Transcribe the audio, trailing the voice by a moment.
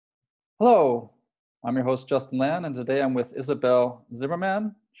Hello, I'm your host, Justin Land, and today I'm with Isabel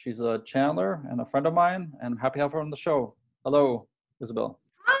Zimmerman. She's a channeler and a friend of mine, and I'm happy to have her on the show. Hello, Isabel.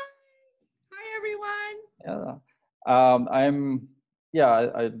 Hi, hi everyone. Yeah, I'm.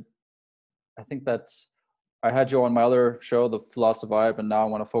 Yeah, I think that I had you on my other show, The Philosophy Vibe, and now I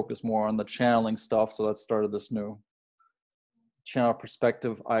want to focus more on the channeling stuff. So let's start this new channel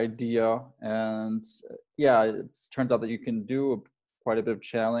perspective idea. And yeah, it turns out that you can do quite a bit of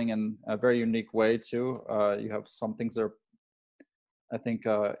channeling in a very unique way too. You have some things that are, I think,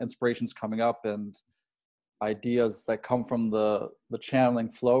 inspirations coming up and ideas that come from the channeling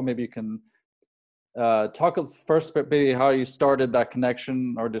flow. Maybe you can talk first, but maybe how you started that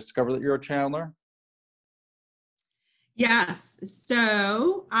connection or discover that you're a channeler. Yes,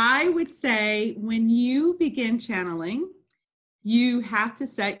 so I would say when you begin channeling, you have to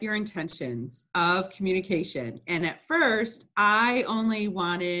set your intentions of communication. And at first, I only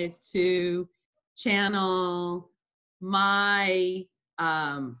wanted to channel my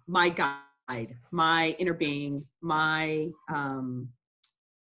my guide, my inner being, I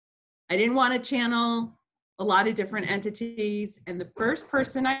didn't want to channel a lot of different entities. And the first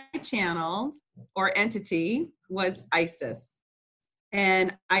person I channeled or entity was Isis.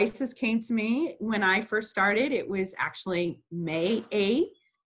 And Isis came to me when I first started. It was actually May 8th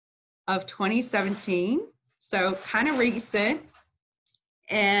of 2017. So kind of recent.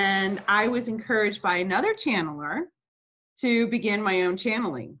 And I was encouraged by another channeler to begin my own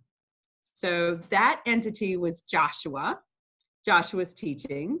channeling. So that entity was Joshua's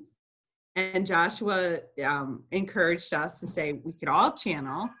teachings. And Joshua encouraged us to say we could all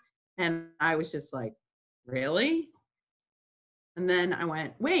channel. And I was just like, really? And then I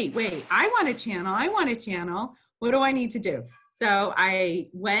went, wait, I want to channel. What do I need to do? So I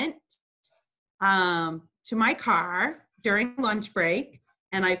went to my car during lunch break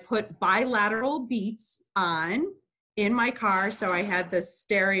and I put bilateral beats on in my car. So I had this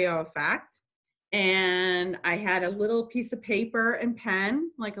stereo effect. And I had a little piece of paper and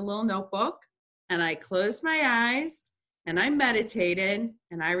pen, like a little notebook, and I closed my eyes and I meditated.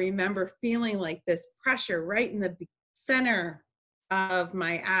 And I remember feeling like this pressure right in the center of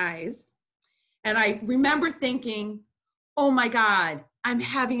my eyes. And I remember thinking, oh my God, I'm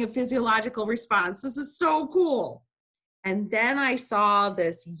having a physiological response. This is so cool. And then I saw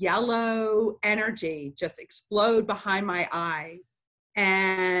this yellow energy just explode behind my eyes.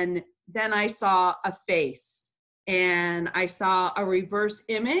 And then I saw a face and I saw a reverse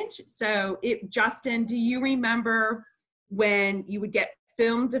image. So Justin, do you remember when you would get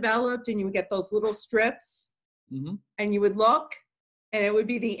film developed and you would get those little strips and you would look and it would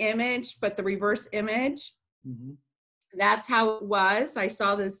be the image, but the reverse image? That's how it was. I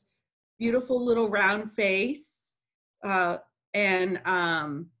saw this beautiful little round face and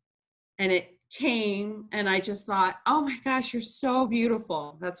it came and I just thought, oh my gosh, you're so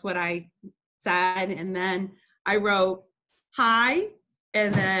beautiful. That's what I said. And then I wrote, hi.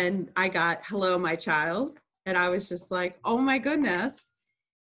 And then I got, hello, my child. And I was just like, oh my goodness.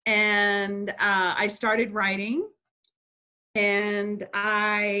 And I started writing and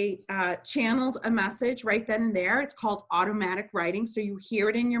I channeled a message right then and there. It's called automatic writing. So you hear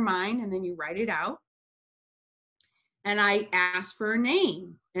it in your mind and then you write it out. And I asked for a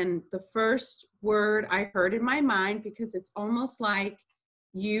name. And the first word I heard in my mind, because it's almost like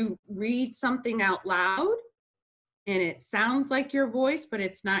you read something out loud and it sounds like your voice, but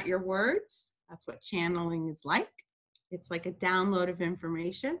it's not your words. That's what channeling is like. It's like a download of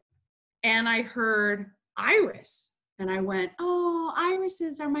information. And I heard Iris. And I went, oh,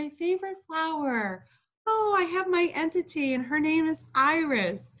 irises are my favorite flower. Oh, I have my entity and her name is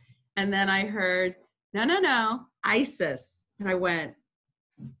Iris. And then I heard, no, Isis. And I went,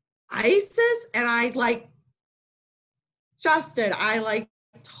 Isis? And I Justin, I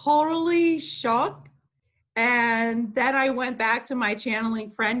totally shook. And then I went back to my channeling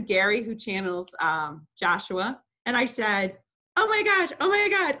friend, Gary, who channels Joshua. And I said, oh my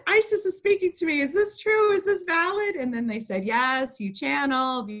God, Isis is speaking to me. Is this true? Is this valid? And then they said, yes, you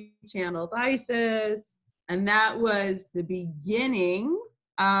channeled Isis. And that was the beginning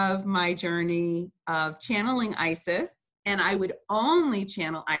of my journey of channeling Isis. And I would only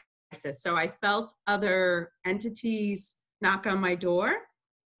channel Isis. So I felt other entities knock on my door.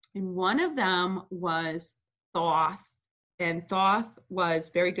 And one of them was Thoth. And Thoth was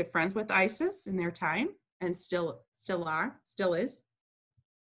very good friends with Isis in their time and still is.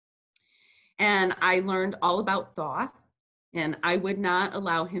 And I learned all about Thoth and I would not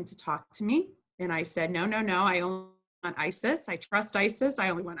allow him to talk to me. And I said, no, I only want Isis. I trust Isis. I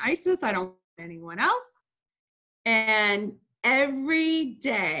only want Isis. I don't want anyone else. And every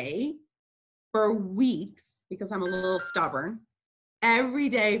day for weeks, because I'm a little stubborn, every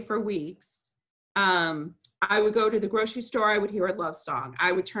day for weeks. I would go to the grocery store, I would hear a love song.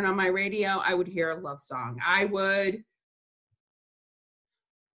 I would turn on my radio, I would hear a love song. I would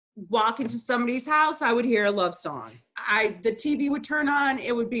walk into somebody's house, I would hear a love song. The TV would turn on,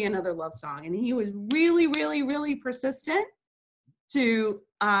 it would be another love song. And he was really, really, really persistent to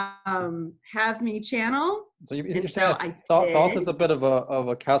have me channel. So you're And saying so I Thoth did. is a bit of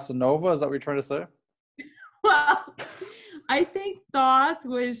a Casanova? Is that what you're trying to say? Well, I think Thoth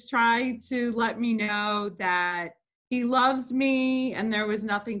was trying to let me know that he loves me and there was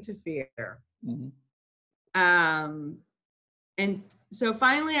nothing to fear. Mm-hmm. And so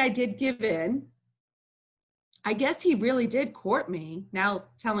finally I did give in. I guess he really did court me, now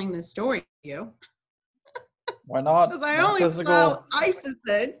telling this story to you. Why not? Because I Not only physical. follow ISIS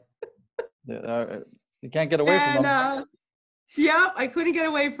then. You can't get away from them. Yep, I couldn't get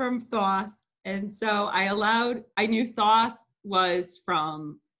away from Thoth. And so I knew Thoth was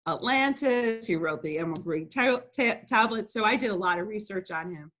from Atlantis. He wrote the Emerald Green Tablet. So I did a lot of research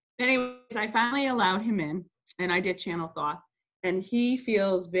on him. Anyways, I finally allowed him in and I did channel Thoth. And he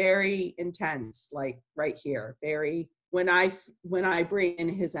feels very intense, like right here, very, when I bring in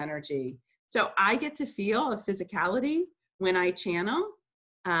his energy. So I get to feel a physicality when I channel,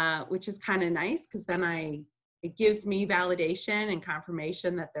 which is kind of nice because then it gives me validation and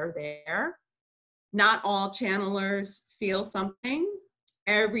confirmation that they're there. Not all channelers feel something.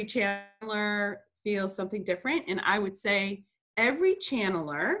 Every channeler feels something different. And I would say every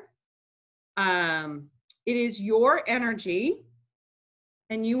channeler, it is your energy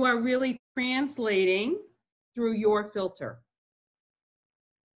and you are really translating through your filter.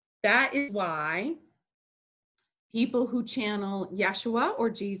 That is why people who channel Yeshua or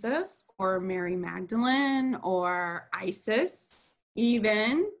Jesus or Mary Magdalene or Isis,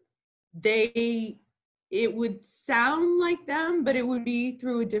 even, it would sound like them, but it would be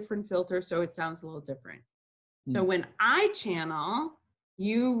through a different filter, so it sounds a little different. So when I channel,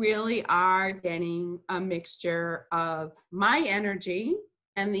 you really are getting a mixture of my energy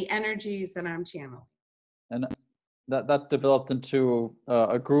and the energies that I'm channeling. And that developed into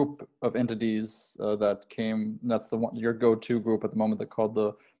a group of entities that came. That's the one, your go-to group at the moment. They're called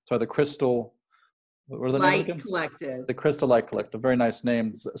the Crystal. What are the names again? Collective. The Crystal Light Collective. Very nice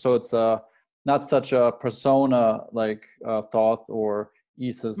names. So it's not such a persona like Thoth or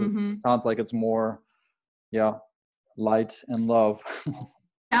Isis. Mm-hmm. It sounds like it's more, light and love.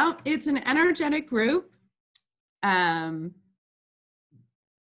 Yeah, it's an energetic group.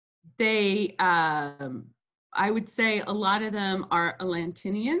 They, I would say a lot of them are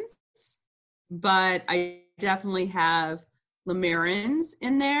Atlanteans, but I definitely have Lemurians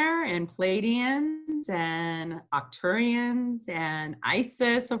in there and Pleiadians and Arcturians and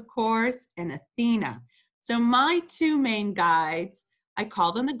Isis, of course, and Athena. So my two main guides, I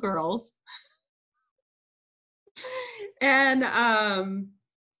call them the girls. And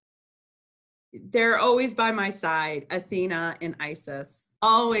they're always by my side, Athena and Isis.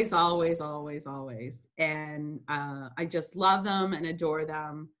 Always, always, always, always. And I just love them and adore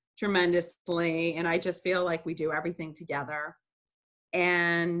them tremendously. And I just feel like we do everything together.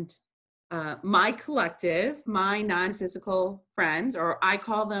 And my collective, my non-physical friends, or I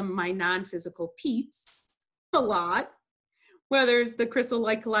call them my non-physical peeps a lot, whether it's the Crystal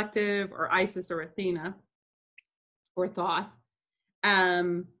Light Collective or Isis or Athena or Thoth.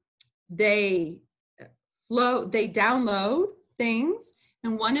 They download things.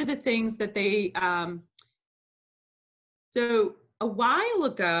 And one of the things that so a while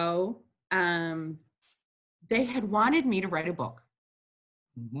ago, they had wanted me to write a book.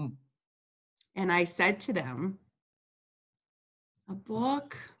 Mm-hmm. And I said to them, a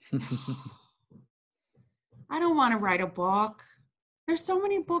book? I don't want to write a book. There's so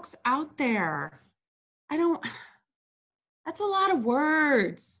many books out there. That's a lot of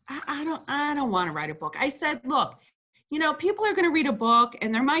words. I don't want to write a book. I said, look, people are going to read a book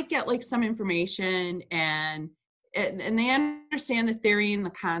and they might get like some information and they understand the theory and the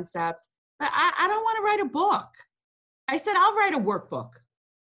concept, but I don't want to write a book. I said, I'll write a workbook.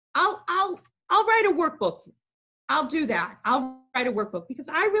 I'll write a workbook. I'll do that. I'll write a workbook because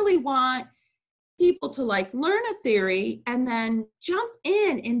I really want people to like learn a theory and then jump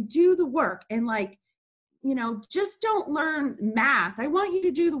in and do the work and like, just don't learn math. I want you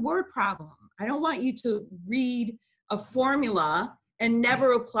to do the word problem. I don't want you to read a formula and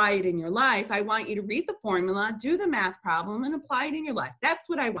never apply it in your life. I want you to read the formula, do the math problem, and apply it in your life. That's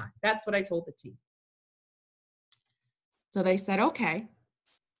what I want. That's what I told the team. So they said, okay.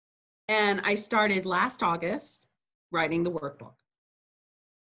 And I started last August writing the workbook.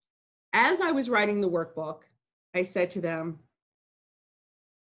 as I was writing the workbook, I said to them,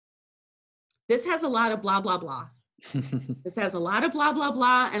 this has a lot of blah, blah, blah. This has a lot of blah, blah,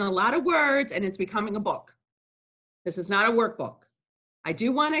 blah, and a lot of words, and it's becoming a book. This is not a workbook. I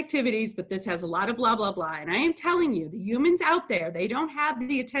do want activities, but this has a lot of blah, blah, blah. And I am telling you, the humans out there, they don't have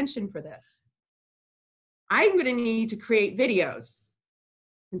the attention for this. I'm going to need to create videos.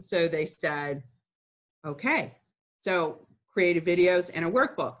 And so they said, okay. So created videos and a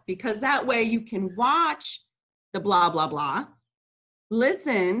workbook, because that way you can watch the blah, blah, blah,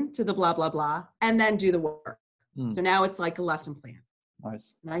 listen to the blah, blah, blah, and then do the work. So now it's like a lesson plan.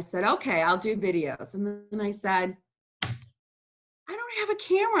 Nice. And I said, okay, I'll do videos. And then I said, I don't have a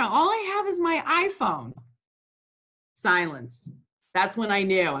camera. All I have is my iPhone. Silence. That's when I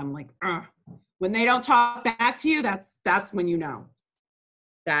knew. I'm like, ugh. When they don't talk back to you, that's when you know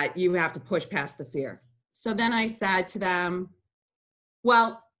that you have to push past the fear. So then I said to them,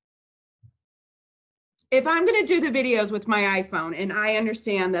 well, if I'm going to do the videos with my iPhone, and I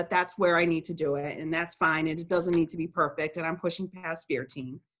understand that that's where I need to do it, and that's fine, and it doesn't need to be perfect, and I'm pushing past fear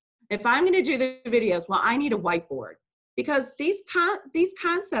team. If I'm going to do the videos, well, I need a whiteboard, because these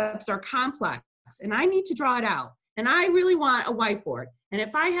concepts are complex, and I need to draw it out, and I really want a whiteboard. And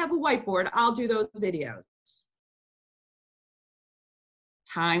if I have a whiteboard, I'll do those videos.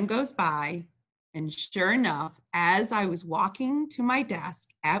 Time goes by, and sure enough, as I was walking to my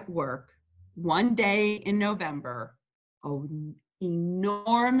desk at work, one day in November, an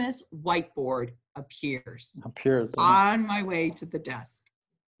enormous whiteboard appears on my way to the desk.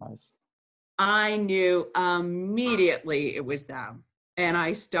 Nice. I knew immediately it was them. And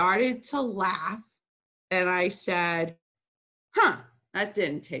I started to laugh, and I said, that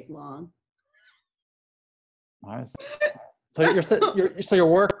didn't take long. Nice. So your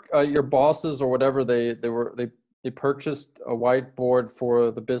work, your bosses or whatever, they purchased a whiteboard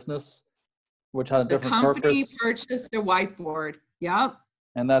for the business, which had a different purpose. The company purchased a whiteboard. Yep.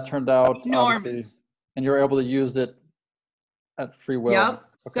 And that turned out enormous. Obviously, and you're able to use it at free will. Yep. Okay.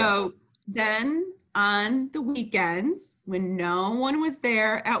 So then on the weekends, when no one was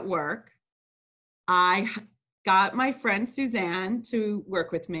there at work, I got my friend Suzanne to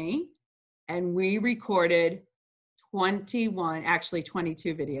work with me, and we recorded 22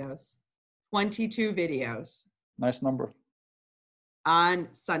 videos. 22 videos. Nice number. On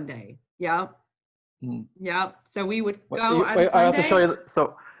Sunday. Yep. Yep. So we would go on Sunday. I have to show you.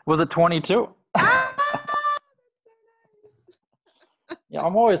 So was it 22? Ah, Yeah,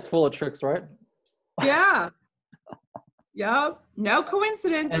 I'm always full of tricks, right? yeah. Yep. No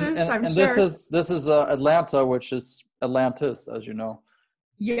coincidences, I'm and sure. This is Atlanta, which is Atlantis, as you know.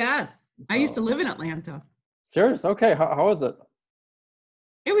 Yes. So, I used to live in Atlanta. Serious? Okay. How is it?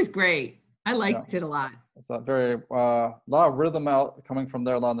 It was great. I liked it a lot. It's a very a lot of rhythm out coming from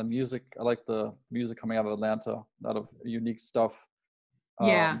there. A lot of the music. I like the music coming out of Atlanta. A lot of unique stuff.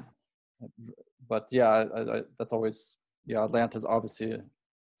 Yeah. But yeah, I that's always Atlanta's obviously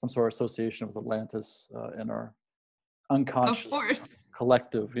some sort of association with Atlantis in our unconscious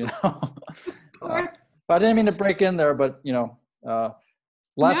collective, you know. Of course. But I didn't mean to break in there, but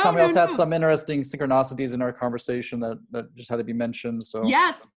last time we also had some interesting synchronicities in our conversation that just had to be mentioned. So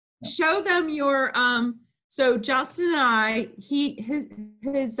yes, show them your so Justin and I, his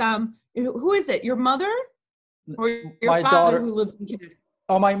who is it? Your mother or your my father daughter, who lives in Canada?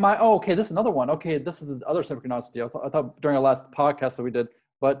 Oh, okay, this is another one. Okay, this is the other synchronicity. I thought during our last podcast that we did,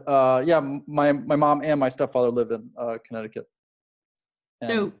 but my mom and my stepfather live in Connecticut.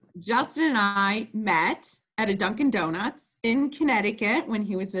 So Justin and I met at a Dunkin' Donuts in Connecticut when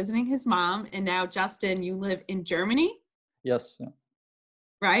he was visiting his mom, and now Justin, you live in Germany. Yes. Yeah.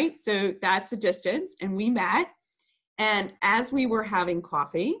 Right. So that's a distance, and we met. And as we were having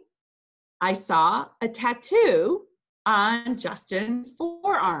coffee, I saw a tattoo on Justin's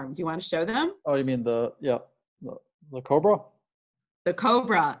forearm. Do you want to show them? Oh, you mean the cobra? The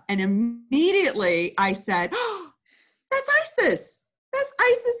cobra. And immediately I said, oh, that's Isis. That's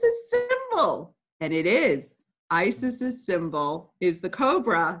Isis's symbol. And it is. Isis's symbol is the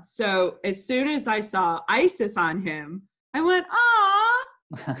cobra. So as soon as I saw Isis on him, I went, aw,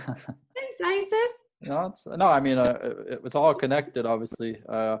 thanks, Isis. It's all connected, obviously.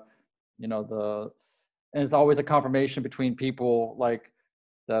 And it's always a confirmation between people like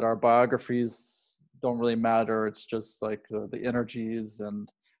that. Our biographies don't really matter. It's just like the energies and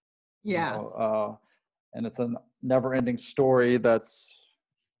and it's a never-ending story that's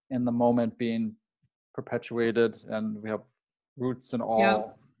in the moment being perpetuated, and we have roots in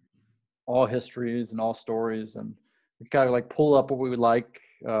all histories and all stories, and we gotta like pull up what we would like.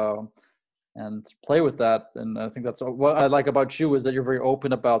 and play with that. And I think that's what I like about you, is that you're very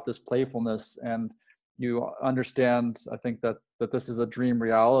open about this playfulness, and you understand, I think, that this is a dream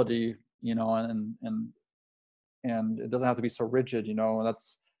reality, you know, and it doesn't have to be so rigid, you know. And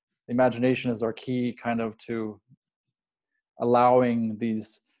that's, imagination is our key kind of to allowing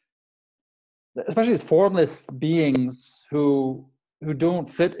these, especially these formless beings who don't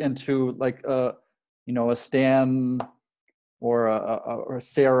fit into like a, you know, a Stan or a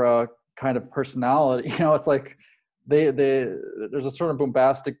Sarah kind of personality. You know, it's like there's a sort of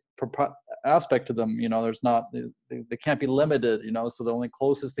bombastic aspect to them. You know, there's not, they can't be limited. You know, so the only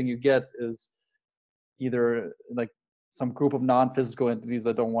closest thing you get is either like some group of non-physical entities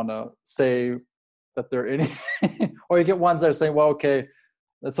that don't want to say that they're any, or you get ones that are saying, well, okay,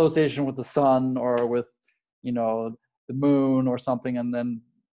 association with the sun or with, you know, the moon or something, and then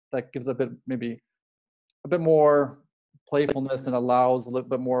that gives a bit, maybe a bit more playfulness and allows a little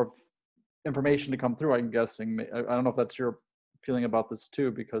bit more of information to come through. I'm guessing. I don't know if that's your feeling about this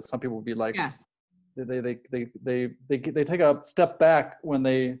too, because some people will be like, Yes. they take a step back when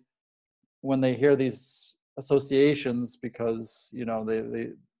they hear these associations, because, you know,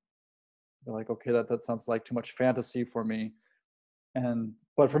 they're like, okay, that sounds like too much fantasy for me. And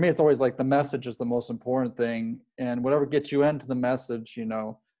but for me, it's always like the message is the most important thing, and whatever gets you into the message, you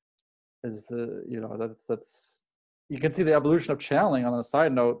know, is the, you know, that's you can see the evolution of channeling. On a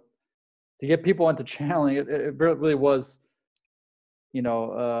side note, to get people into channeling, it really was, you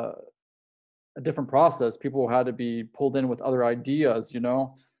know, a different process. People had to be pulled in with other ideas, you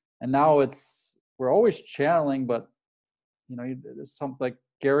know, and now we're always channeling, but, you know, there's some, like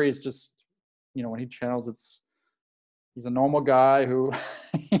Gary is just, you know, when he channels, he's a normal guy who,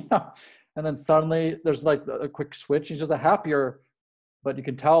 you know, and then suddenly there's like a quick switch. He's just a happier, but you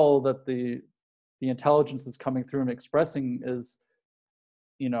can tell that the intelligence that's coming through and expressing is,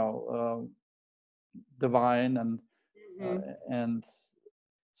 you know, divine. And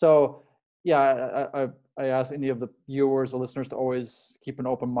so, yeah, I ask any of the viewers or listeners to always keep an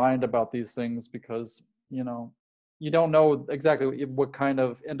open mind about these things, because, you know, you don't know exactly what kind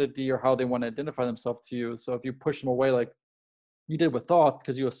of entity or how they want to identify themselves to you. So if you push them away, like you did with Thoth,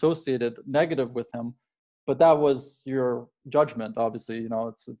 because you associated negative with him, but that was your judgment, obviously. You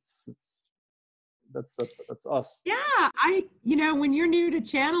know, that's us. Yeah, you know, when you're new to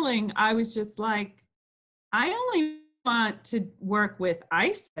channeling, I was just like, I only want to work with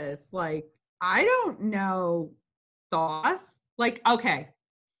Isis. Like, I don't know Thoth. Like, okay.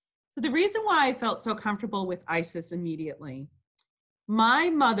 So the reason why I felt so comfortable with Isis immediately, my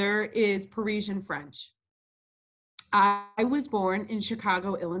mother is Parisian French. I was born in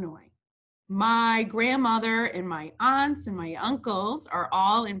Chicago, Illinois. My grandmother and my aunts and my uncles are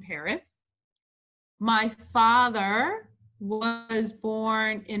all in Paris. My father was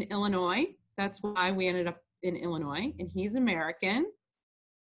born in Illinois. That's why we ended up in Illinois, and he's American.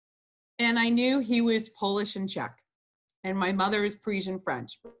 And I knew he was Polish and Czech. And my mother is Parisian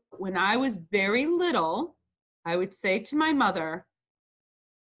French. When I was very little, I would say to my mother,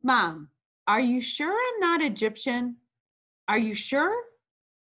 Mom, are you sure I'm not Egyptian? Are you sure?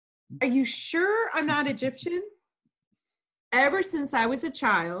 Are you sure I'm not Egyptian? Ever since I was a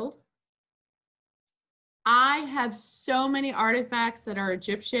child, I have so many artifacts that are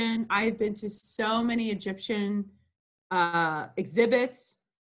Egyptian. I have been to so many Egyptian exhibits.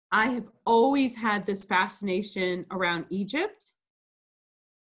 I have always had this fascination around Egypt.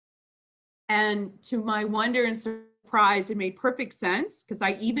 And to my wonder and surprise, it made perfect sense, because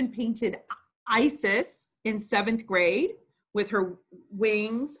I even painted Isis in 7th grade with her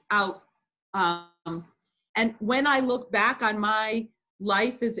wings out. And when I look back on my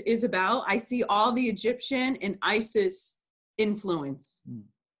life as Isabel, I see all the Egyptian and Isis influence.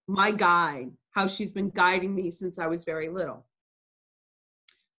 My guide, how she's been guiding me since I was very little.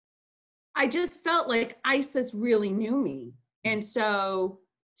 I just felt like Isis really knew me. And so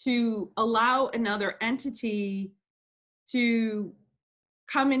to allow another entity to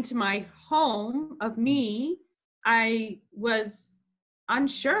come into my home of me, I was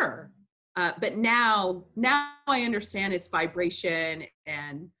unsure. But now I understand its vibration,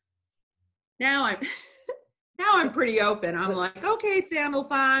 and now I'm pretty open. I'm like, okay,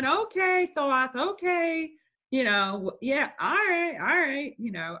 Sandalphon, okay, Thoth, okay, you know, yeah, all right,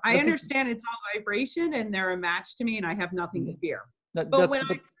 you know, I understand it's all vibration, and they're a match to me, and I have nothing to fear. But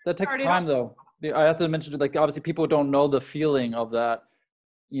that takes time, though. I have to mention, like, obviously people don't know the feeling of that,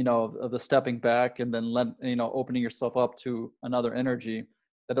 you know, of the stepping back and then opening yourself up to another energy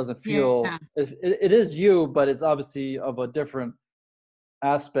that doesn't feel, it is you, but it's obviously of a different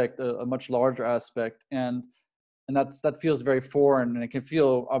aspect, a much larger aspect. And and that feels very foreign, and it can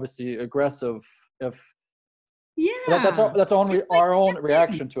feel obviously aggressive if Yeah. that's It's like our own kissing.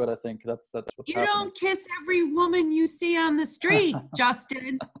 reaction to it. I think that's what's You happening. don't kiss every woman you see on the street,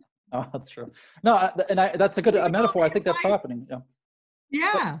 Justin. Oh, that's true. No, that's a good You don't metaphor. I think that's invite. happening. Yeah. But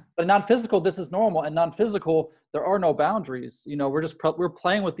Yeah. but non-physical, this is normal, and non-physical, there are no boundaries. We're just we're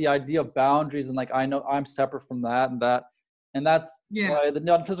playing with the idea of boundaries, and like I know I'm separate from that, and that's Yeah. why the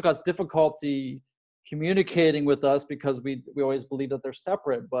non-physical has difficulty communicating with us, because we always believe that they're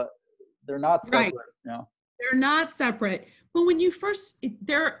separate, but they're not Right. separate. Yeah. They're not separate. But when you first,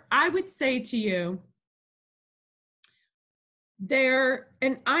 there, I would say to you,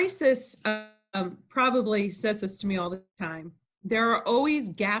 and Isis probably says this to me all the time, there are always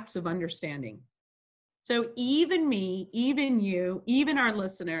gaps of understanding. So even me, even you, even our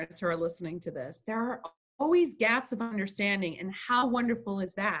listeners who are listening to this, there are always gaps of understanding. And how wonderful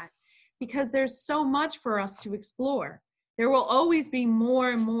is that? Because there's so much for us to explore. There will always be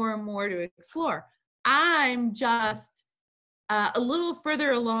more and more and more to explore. I'm just a little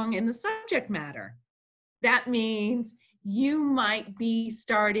further along in the subject matter. That means you might be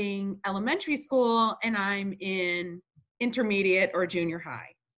starting elementary school and I'm in intermediate or junior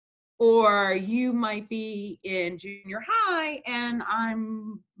high. Or you might be in junior high and I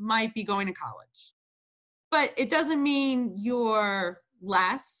might be going to college. But it doesn't mean you're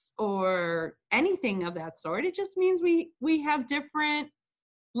less or anything of that sort. It just means we have different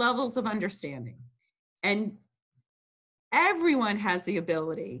levels of understanding. And everyone has the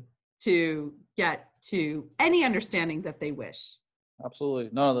ability to get to any understanding that they wish. Absolutely.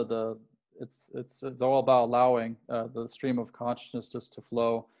 No, it's all about allowing the stream of consciousness just to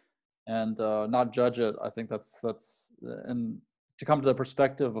flow, and not judge it. I think that's and to come to the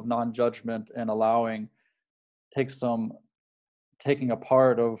perspective of non-judgment and allowing takes some taking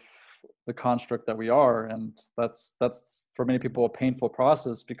apart of the construct that we are, and that's for many people a painful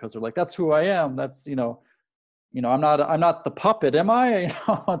process, because they're like, that's who I am. That's I'm not the puppet, am I?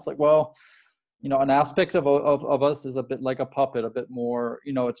 It's like, well, an aspect of us is a bit like a puppet, a bit more,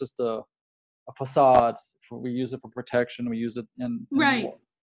 it's just a facade. We use it for protection. We use it in Right.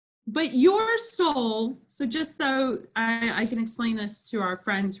 But your soul, so just so I can explain this to our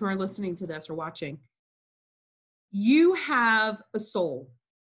friends who are listening to this or watching, you have a soul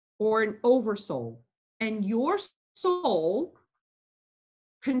or an oversoul, and your soul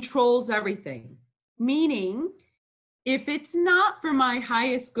controls everything. Meaning, if it's not for my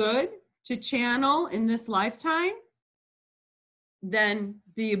highest good to channel in this lifetime, then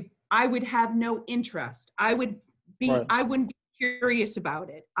I would have no interest. I wouldn't be curious about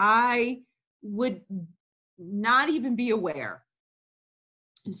it. I would not even be aware.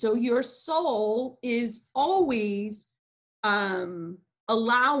 So your soul is always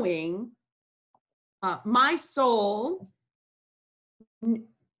allowing my soul.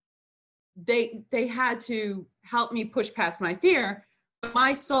 They had to help me push past my fear, but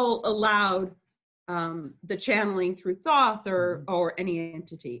my soul allowed the channeling through Thoth or any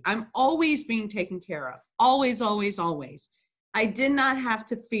entity. I'm always being taken care of. Always, always, always. I did not have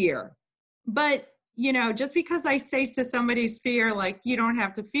to fear. But, just because I say to somebody's fear, like, you don't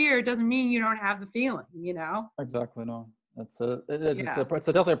have to fear, doesn't mean you don't have the feeling, Exactly. No, it's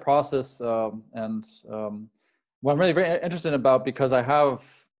definitely a process. And what I'm really very interested about, because I have,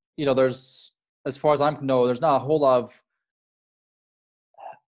 there's, as far as I know, there's not a whole lot of,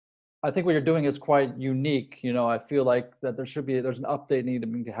 I think what you're doing is quite unique. I feel like that there's an update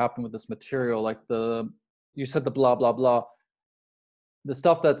needing to happen with this material. Like you said, the blah, blah, blah, the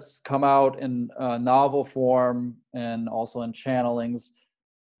stuff that's come out in novel form and also in channelings,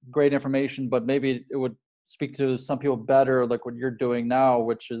 great information, but maybe it would speak to some people better, like what you're doing now,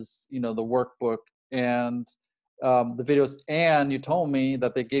 which is, the workbook and the videos. And you told me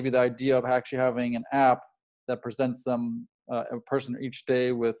that they gave you the idea of actually having an app that presents them a person each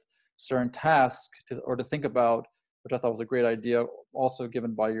day with certain tasks to think about, which I thought was a great idea, also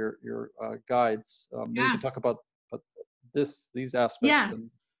given by your guides. Maybe you could talk about these aspects. Yeah.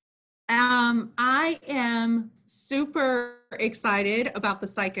 I am super excited about the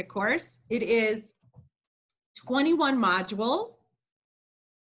psychic course. It is 21 modules.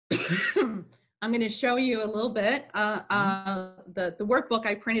 I'm going to show you a little bit. The workbook,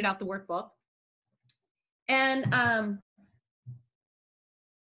 I printed out the workbook. And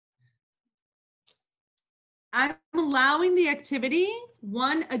I'm allowing the activity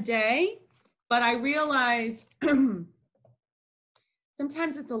one a day, but I realize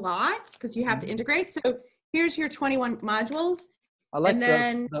sometimes it's a lot because you have to integrate. So here's your 21 modules. I like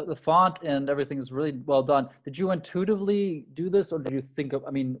the font and everything is really well done. Did you intuitively do this, or did you think of,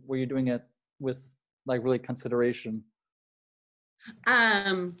 were you doing it with like really consideration?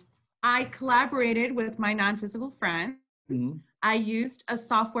 I collaborated with my non-physical friends. Mhm. I used a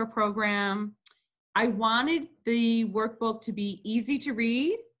software program. I wanted the workbook to be easy to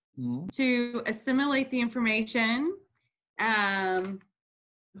read, Mhm. to assimilate the information.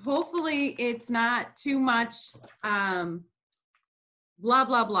 Hopefully it's not too much blah,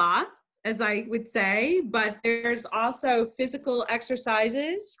 blah, blah, as I would say, but there's also physical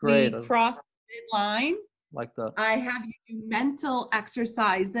exercises. Great. We cross the midline. Like that. I have you do mental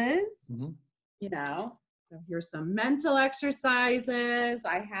exercises, Mhm. you know. So here's some mental exercises.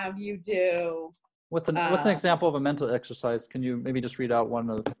 I have you do. What's an example of a mental exercise? Can you maybe just read out one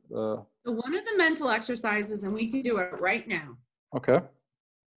of One of the mental exercises, and we can do it right now. Okay.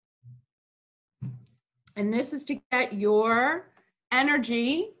 And this is to get your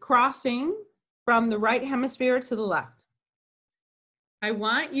energy crossing from the right hemisphere to the left. I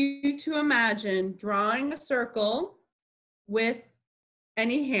want you to imagine drawing a circle with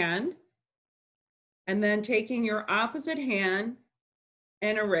any hand and then taking your opposite hand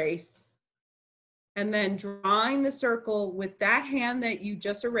and erase. And then drawing the circle with that hand that you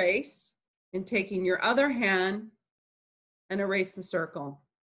just erased and taking your other hand and erase the circle.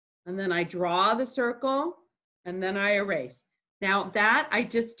 And then I draw the circle and then I erase. Now that I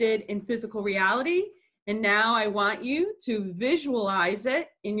just did in physical reality, and now I want you to visualize it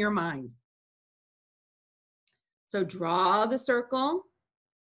in your mind. So draw the circle,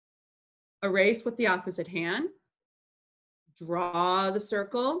 erase with the opposite hand, draw the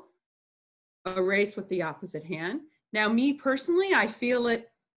circle, erase with the opposite hand. Now me personally, I feel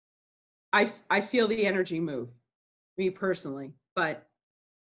it, I feel the energy move, me personally, but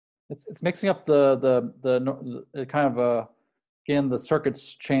It's mixing up the kind of again, the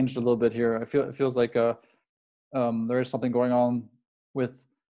circuits changed a little bit here. It feels like there is something going on with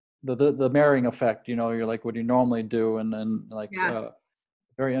the mirroring effect. You know, you're like what you normally do, and like yes.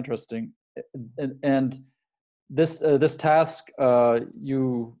 very interesting. And this task,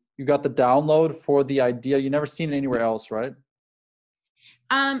 you got the download for the idea. You never seen it anywhere else, right?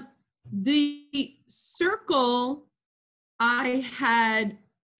 The circle I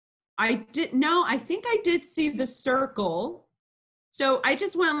think I did see the circle. So I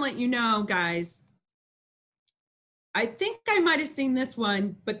just want to let you know, guys, I think I might have seen this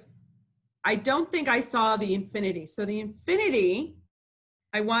one, but I don't think I saw the infinity. So the infinity,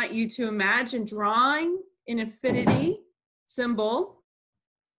 I want you to imagine drawing an infinity symbol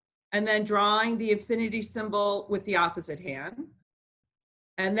and then drawing the infinity symbol with the opposite hand.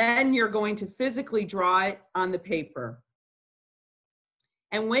 And then you're going to physically draw it on the paper.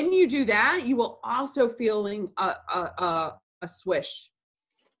 And when you do that, you will also feeling a swish.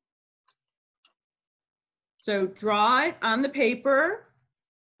 So draw it on the paper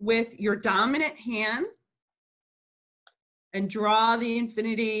with your dominant hand and draw the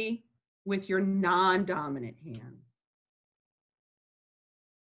infinity with your non-dominant hand.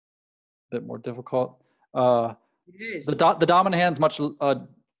 Bit more difficult. It is. The dominant hand's much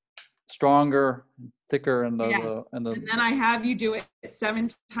stronger, thicker, and Yes. and then I have you do it 7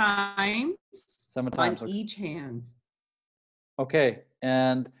 times. 7 times on each hand. Okay,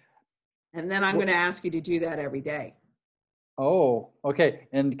 and then I'm going to ask you to do that every day. Oh, okay.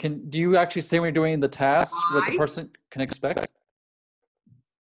 And do you actually say when you're doing the task what the Why? person can expect?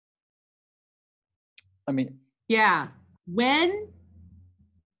 I mean, Yeah. When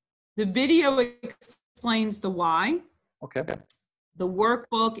the video explains the why, okay. the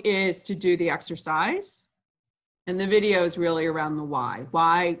workbook is to do the exercise, and the video is really around the why.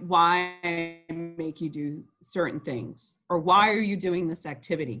 Why make you do certain things, or why are you doing this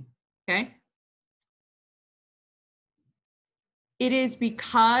activity? Okay. It is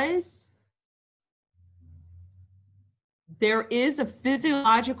because there is a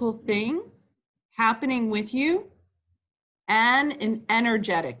physiological thing happening with you and an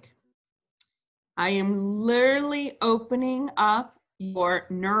energetic. I am literally opening up your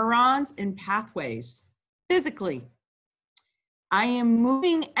neurons and pathways physically. I am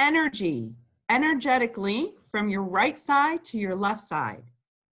moving energetically from your right side to your left side.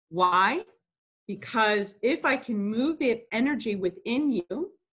 Why? Because if I can move the energy within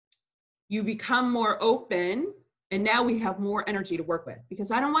you, you become more open, and now we have more energy to work with,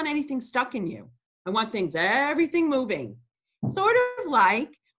 because I don't want anything stuck in you. I want everything moving. Sort of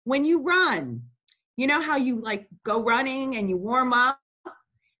like when you run. You know how you like go running and you warm up,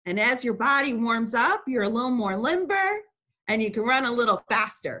 and as your body warms up, you're a little more limber and you can run a little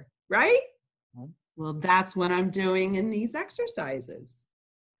faster, right? Well, that's what I'm doing in these exercises.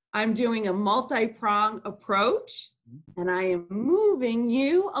 I'm doing a multi-pronged approach, and I am moving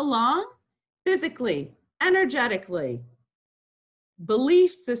you along physically, energetically,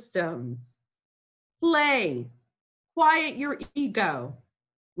 belief systems, play, quiet your ego.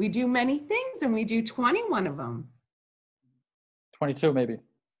 We do many things and we do 21 of them. 22 maybe.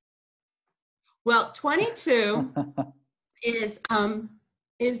 Well, 22 is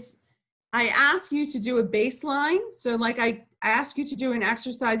I ask you to do a baseline. So like I ask you to do an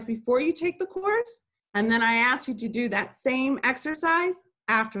exercise before you take the course, and then I ask you to do that same exercise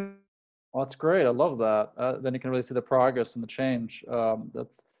after. Well, that's great. I love that. Then you can really see the progress and the change.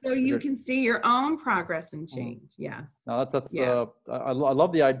 That's So you can see your own progress and change. Yes. no, that's Yeah. I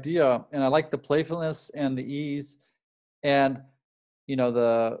love the idea, and I like the playfulness and the ease, and you know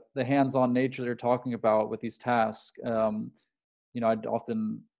the hands-on nature they're talking about with these tasks. You know, I'd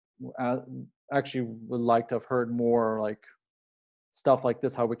often actually would like to have heard more like stuff like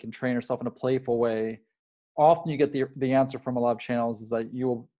this, how we can train ourselves in a playful way. Often you get the answer from a lot of channels is that you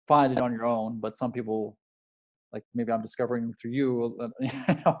will find it on your own, but some people, like maybe I'm discovering through you, you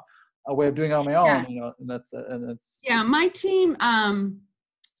know, a way of doing it on my own, Yes. you know, and it's Yeah, my team,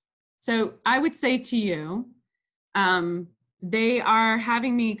 so I would say to you, they are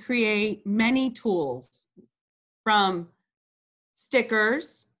having me create many tools, from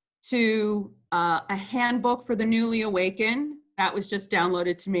stickers to a handbook for the newly awakened that was just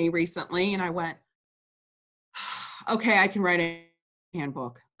downloaded to me recently, and I went, okay, I can write a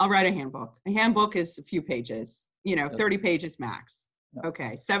handbook. I'll write a handbook. A handbook is a few pages, you know, 30 pages max. Yeah.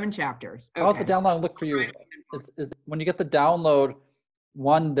 Okay, 7 chapters. Okay. How's the download look for you? Is when you get the download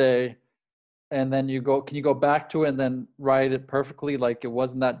one day and then can you go back to it and then write it perfectly like it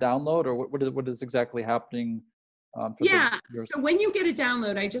wasn't that download, or what is exactly happening? Yeah, so when you get a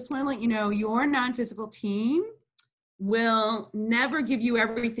download, I just want to let you know your non-physical team will never give you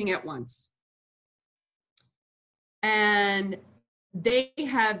everything at once. And they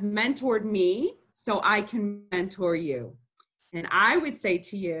have mentored me so I can mentor you. And I would say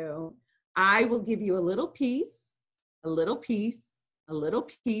to you, I will give you a little piece, a little piece, a little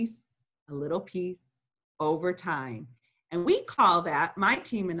piece, a little piece over time. And we call that, my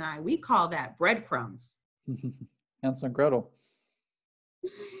team and I, we call that breadcrumbs. Hansel and Gretel.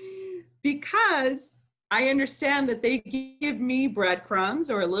 Because I understand that they give me breadcrumbs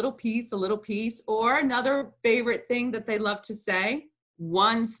or a little piece, or another favorite thing that they love to say,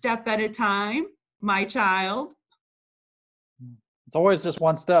 one step at a time, my child. It's always just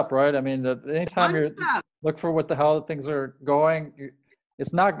one step, right? I mean, anytime you look for what the hell things are going,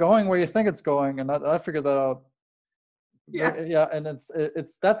 it's not going where you think it's going, and I figured that out. Yes. Yeah, and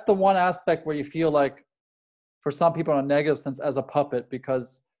it's that's the one aspect where you feel like, for some people in a negative sense, as a puppet,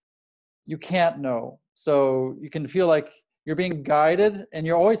 because you can't know. So you can feel like you're being guided, and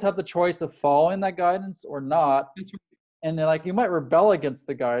you always have the choice of following that guidance or not. That's right. And then, like, you might rebel against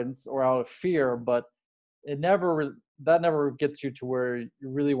the guidance or out of fear, but that never gets you to where you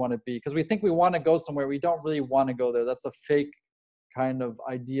really want to be, because we think we want to go somewhere. We don't really want to go there. That's a fake kind of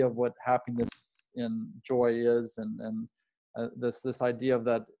idea of what happiness and joy is, and this idea of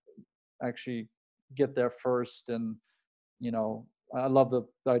that actually get there first. And you know, I love the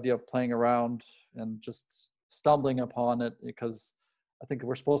idea of playing around and just stumbling upon it, because I think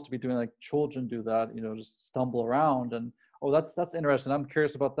we're supposed to be doing like children do that, you know, just stumble around and, oh, that's interesting, I'm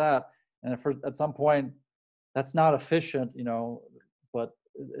curious about that. And at some point that's not efficient, you know, but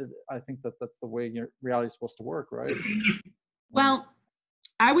I think that's the way your reality is supposed to work, right? Well,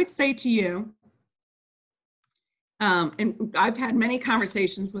 I would say to you, and I've had many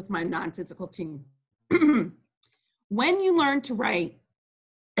conversations with my non-physical team. When you learn to write,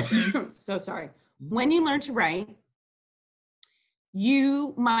 so sorry, when you learn to write,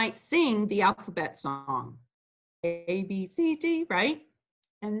 you might sing the alphabet song, A, B, C, D, right?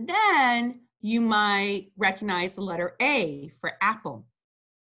 And then you might recognize the letter A for apple.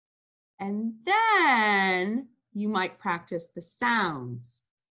 And then you might practice the sounds.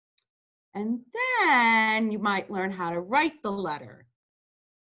 And then you might learn how to write the letter.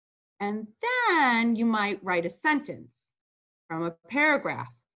 And then you might write a sentence, from a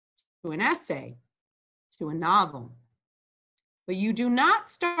paragraph to an essay to a novel. But you do not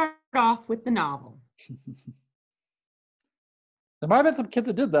start off with the novel. There might have been some kids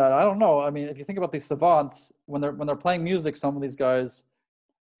who did that. I don't know. I mean, if you think about these savants, when they're playing music, some of these guys,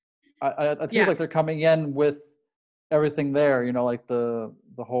 I feel like they're coming in with everything there, you know, like the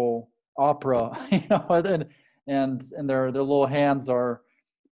whole opera, you know, and their little hands are,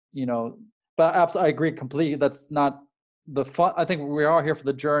 you know. But absolutely, I agree completely. That's not the fun. I think we are here for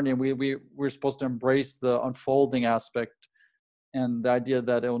the journey, and we're supposed to embrace the unfolding aspect, and the idea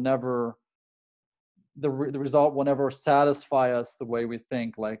that it'll never, the result will never satisfy us the way we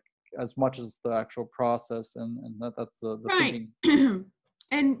think. Like, as much as the actual process, and that's the Right. thinking.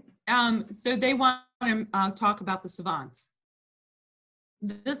 And so they want to talk about the savants.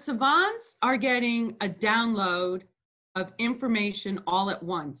 The savants are getting a download of information all at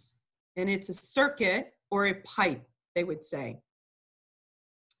once, and it's a circuit or a pipe, they would say.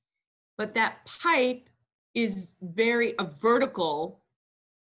 But that pipe is a vertical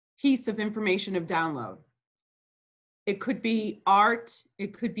piece of information of download. It could be art,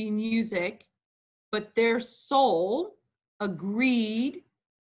 it could be music, but their soul agreed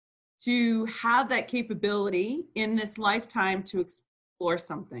to have that capability in this lifetime to explore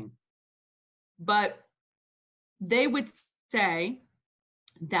something. But they would say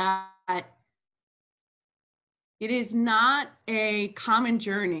that it is not a common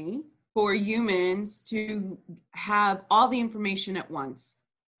journey for humans to have all the information at once.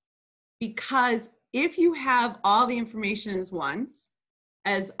 Because if you have all the information at once,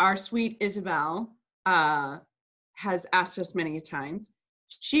 as our sweet Isabel has asked us many times,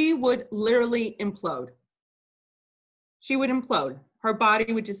 she would literally implode. She would implode. Her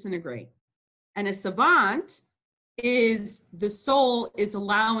body would disintegrate. And a savant is the soul is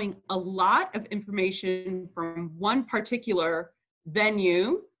allowing a lot of information from one particular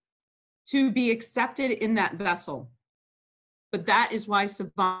venue to be accepted in that vessel. But that is why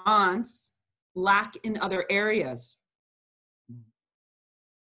savants lack in other areas,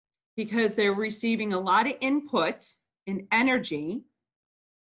 because they're receiving a lot of input and energy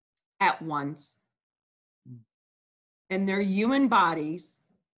at once, and their human bodies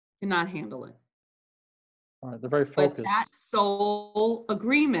cannot handle it. All right, they're very focused. But that soul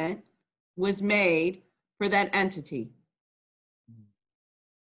agreement was made for that entity.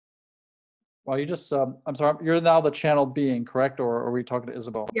 Well, you just, I'm sorry, you're now the channel being, correct? Or are we talking to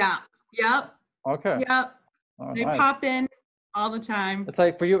Isabel? Yeah. Yep. Okay. Yep. Oh, They nice. pop in all the time. It's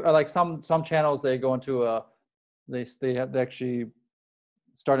like for you, like some channels, they go into they actually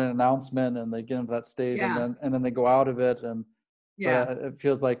start an announcement and they get into that state, Yeah. and then they go out of it, and Yeah. it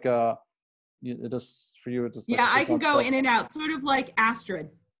feels like it just for you, it's just like Yeah, I can go stuff. in and out, sort of like Astrid.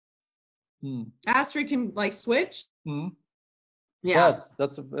 Astrid can like switch. Yeah,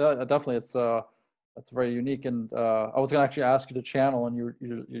 that's definitely that's very unique. And I was gonna actually ask you to channel, and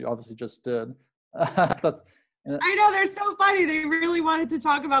you obviously just did. That's. I know, they're so funny. They really wanted to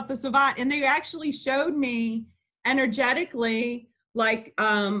talk about the savant, and they actually showed me energetically like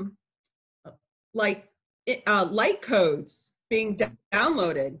light codes being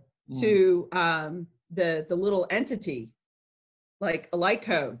downloaded to the little entity, like a light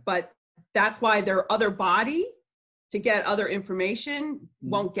code. But that's why their other body, to get other information,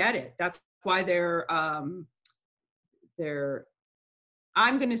 won't get it. That's why they're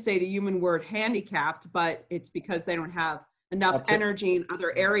I'm going to say the human word handicapped, but it's because they don't have enough energy in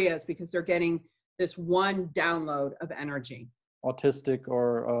other areas, because they're getting this one download of energy. Autistic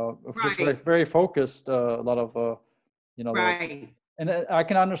or just Right. very focused. A lot of Right. And I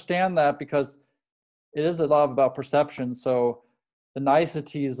can understand that, because it is a lot about perception. So the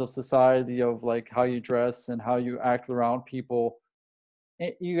niceties of society, of like how you dress and how you act around people,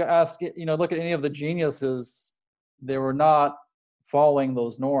 you ask, look at any of the geniuses, they were not following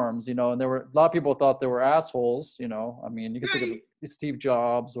those norms, and there were a lot of people thought they were assholes. I mean, you could think of Steve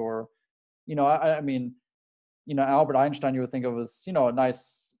Jobs, or I mean, Albert Einstein, you would think of as a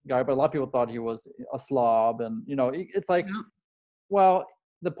nice guy, but a lot of people thought he was a slob. And it's like, well,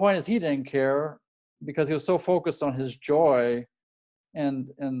 the point is, he didn't care, because he was so focused on his joy, and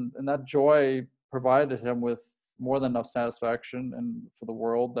that joy provided him with more than enough satisfaction and for the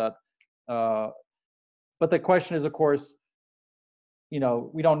world. That but the question is, of course, we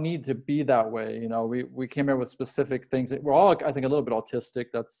don't need to be that way. We came here with specific things. We're all, I think, a little bit autistic.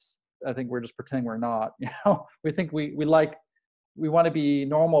 I think we're just pretending we're not. We think we want to be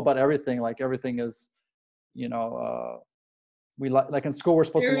normal about everything. Like everything is, we like in school we're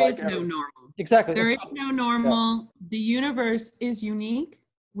supposed to like. There is no normal. Exactly. There is no normal. The universe is unique.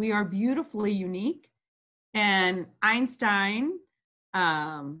 We are beautifully unique. And Einstein,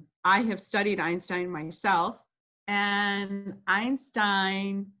 I have studied Einstein myself. And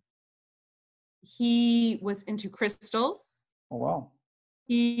Einstein, he was into crystals. Oh, wow.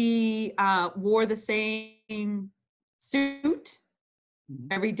 He wore the same suit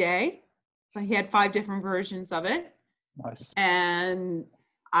every day. He had 5 different versions of it. Nice. And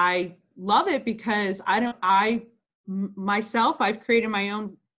I love it, because myself, I've created my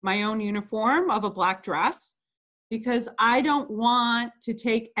own uniform of a black dress, because I don't want to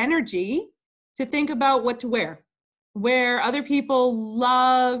take energy to think about what to wear. Where other people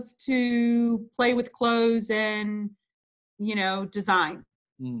love to play with clothes and, design.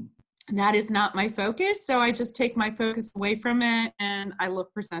 that is not my focus. So I just take my focus away from it and I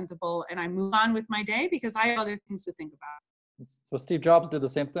look presentable and I move on with my day because I have other things to think about. So Steve Jobs did the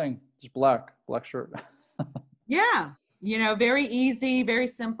same thing, just black shirt. Yeah. Very easy, very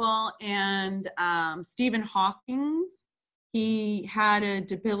simple. And Stephen Hawking's, he had a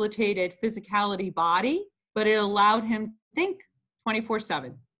debilitated physicality body, but it allowed him to think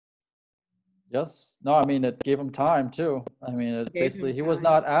 24/7. Yes. No, I mean, it gave him time too. I mean, it Gave basically, him he was time.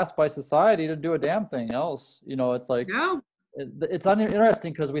 not asked by society to do a damn thing else. It's like, No. it's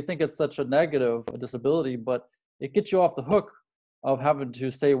interesting because we think it's such a negative, a disability, but it gets you off the hook of having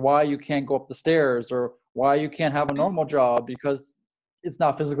to say why you can't go up the stairs or why you can't have a normal job because it's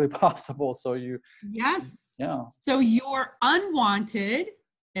not physically possible. So Yes. yeah. So your unwanted,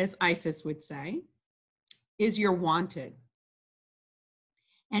 as Isis would say, is your wanted.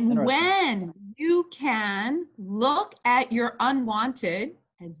 And Interesting. when you can look at your unwanted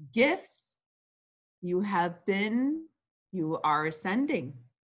as gifts, you are ascending.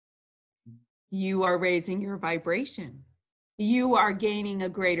 You are raising your vibration. You are gaining a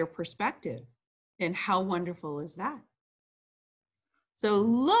greater perspective. And how wonderful is that? So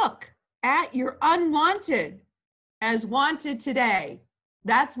look at your unwanted as wanted today.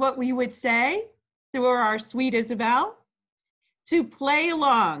 That's what we would say to our sweet Isabel, to play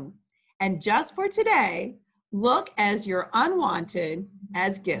along. And just for today, look as your unwanted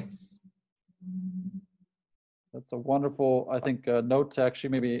as gifts. That's a wonderful, I think, note to actually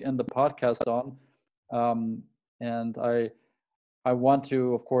maybe end the podcast on. And I want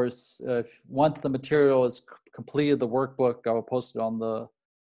to, of course, once the material is completed, the workbook, I will post it on the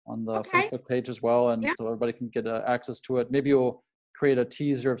Okay. Facebook page as well, and Yeah. so everybody can get access to it. Maybe you'll create a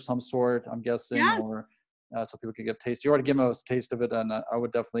teaser of some sort, I'm guessing, Yeah. or so people can get a taste. You already given us a taste of it, and I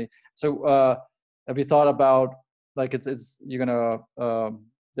would definitely. So, have you thought about like you're gonna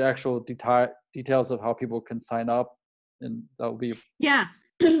the actual details of how people can sign up, and that will be Yes.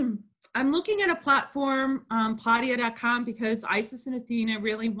 I'm looking at a platform, Podia.com, because Isis and Athena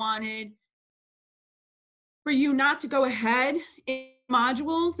really wanted for you not to go ahead in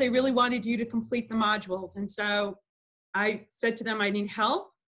modules. They really wanted you to complete the modules. And so I said to them, I need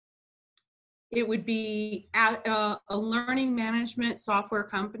help. It would be at a learning management software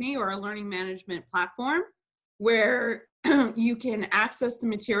company or a learning management platform where you can access the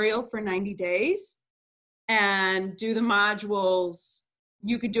material for 90 days and do the modules.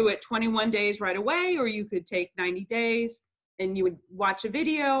 You could do it 21 days right away, or you could take 90 days and you would watch a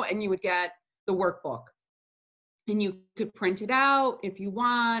video and you would get the workbook. And you could print it out if you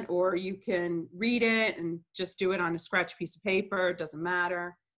want, or you can read it and just do it on a scratch piece of paper. It doesn't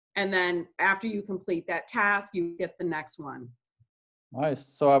matter. And then after you complete that task, you get the next one. nice.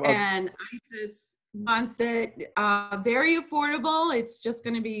 So And Isis wants it very affordable. It's just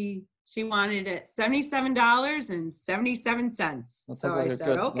going to be, she wanted it $77.77. that sounds So like I a said,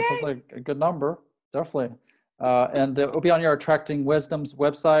 good. okay. That sounds like a good number, definitely. And it will be on your Attracting Wisdom's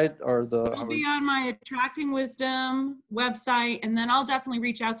website or It'll be on my Attracting Wisdom website, and then I'll definitely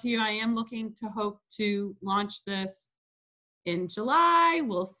reach out to you. I am looking to hope to launch this in July.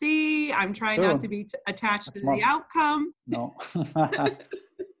 We'll see. I'm trying not to be attached to the outcome. No.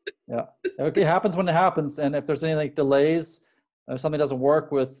 Yeah. It happens when it happens. And if there's any like delays, if something doesn't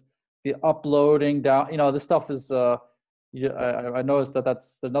work with the uploading down, this stuff is, I noticed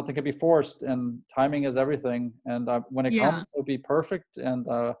that nothing can be forced and timing is everything. And when it comes, it'll be perfect. And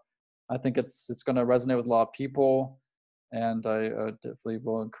I think it's going to resonate with a lot of people. And I definitely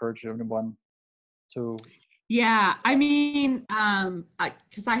will encourage everyone to. Yeah, I mean,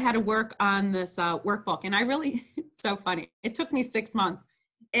 because I had to work on this workbook, and it's so funny. It took me 6 months,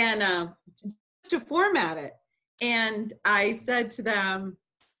 and just to format it. And I said to them,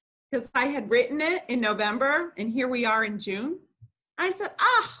 because I had written it in November, and here we are in June. I said,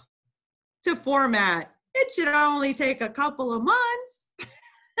 to format, it should only take a couple of months.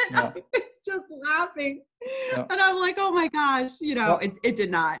 Yeah. It's just laughing, and I'm like, oh my gosh, it did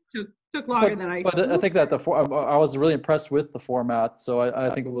not. Took longer than I. But I think that I was really impressed with the format, so I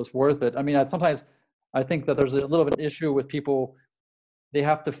think it was worth it. I mean, sometimes I think that there's a little bit of an issue with people. They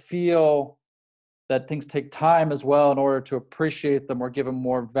have to feel that things take time as well in order to appreciate them or give them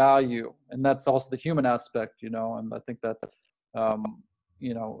more value, and that's also the human aspect, And I think that, it'll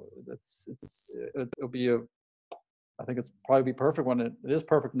be I think it's probably be perfect when it is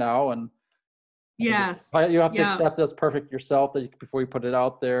perfect now, and yes, you have to accept it as perfect yourself before you put it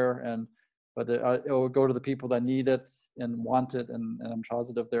out there, but it will go to the people that need it and want it, and I'm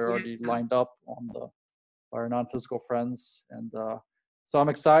positive they're already lined up on our non-physical friends, and so I'm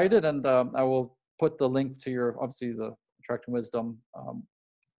excited, and I will put the link to obviously the Attracting Wisdom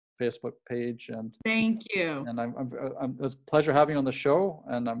Facebook page, and Thank you. it was a pleasure having you on the show,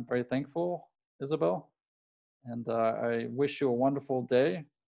 and I'm very thankful, Isabel. And I wish you a wonderful day.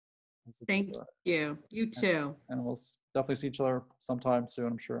 Thank you. You too. And we'll definitely see each other sometime soon,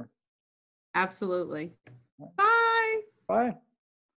 I'm sure. Absolutely. Bye. Bye.